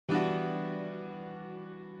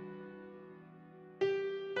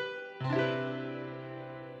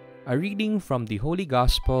A reading from the Holy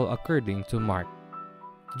Gospel according to Mark.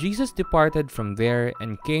 Jesus departed from there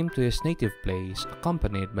and came to his native place,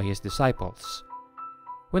 accompanied by his disciples.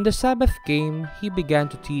 When the Sabbath came, he began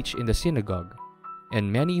to teach in the synagogue,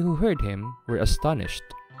 and many who heard him were astonished.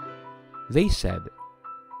 They said,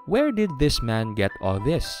 "Where did this man get all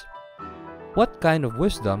this? What kind of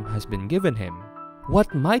wisdom has been given him?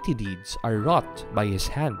 What mighty deeds are wrought by his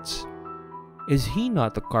hands? Is he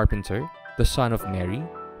not the carpenter, the son of Mary,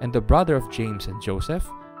 and the brother of James and Joseph,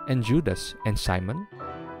 and Judas and Simon?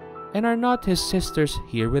 And are not his sisters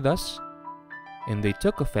here with us?" And they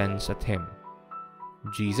took offense at him.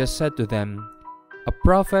 Jesus said to them, "A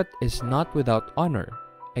prophet is not without honor,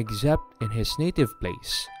 except in his native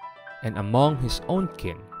place, and among his own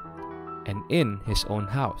kin, and in his own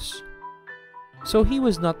house." So he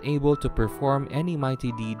was not able to perform any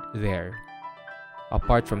mighty deed there,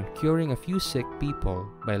 apart from curing a few sick people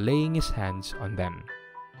by laying his hands on them.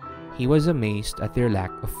 He was amazed at their lack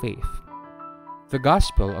of faith. The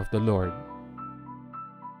Gospel of the Lord.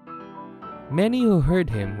 Many who heard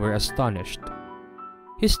him were astonished.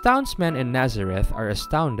 His townsmen in Nazareth are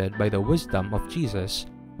astounded by the wisdom of Jesus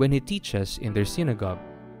when he teaches in their synagogue.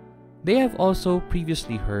 They have also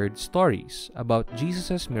previously heard stories about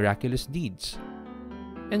Jesus' miraculous deeds.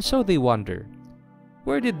 And so they wonder,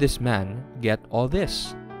 where did this man get all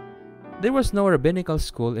this? There was no rabbinical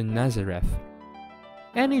school in Nazareth.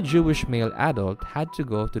 Any Jewish male adult had to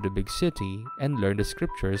go to the big city and learn the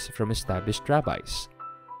scriptures from established rabbis.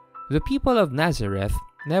 The people of Nazareth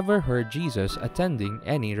never heard Jesus attending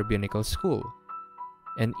any rabbinical school.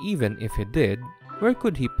 And even if he did, where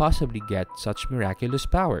could he possibly get such miraculous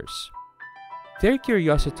powers? Their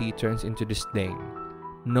curiosity turns into disdain,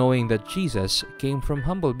 knowing that Jesus came from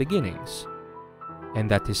humble beginnings,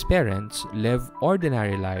 and that his parents live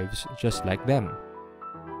ordinary lives just like them.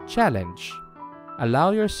 Challenge: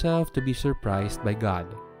 allow yourself to be surprised by God.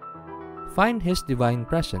 Find his divine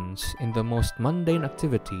presence in the most mundane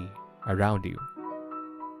activity around you.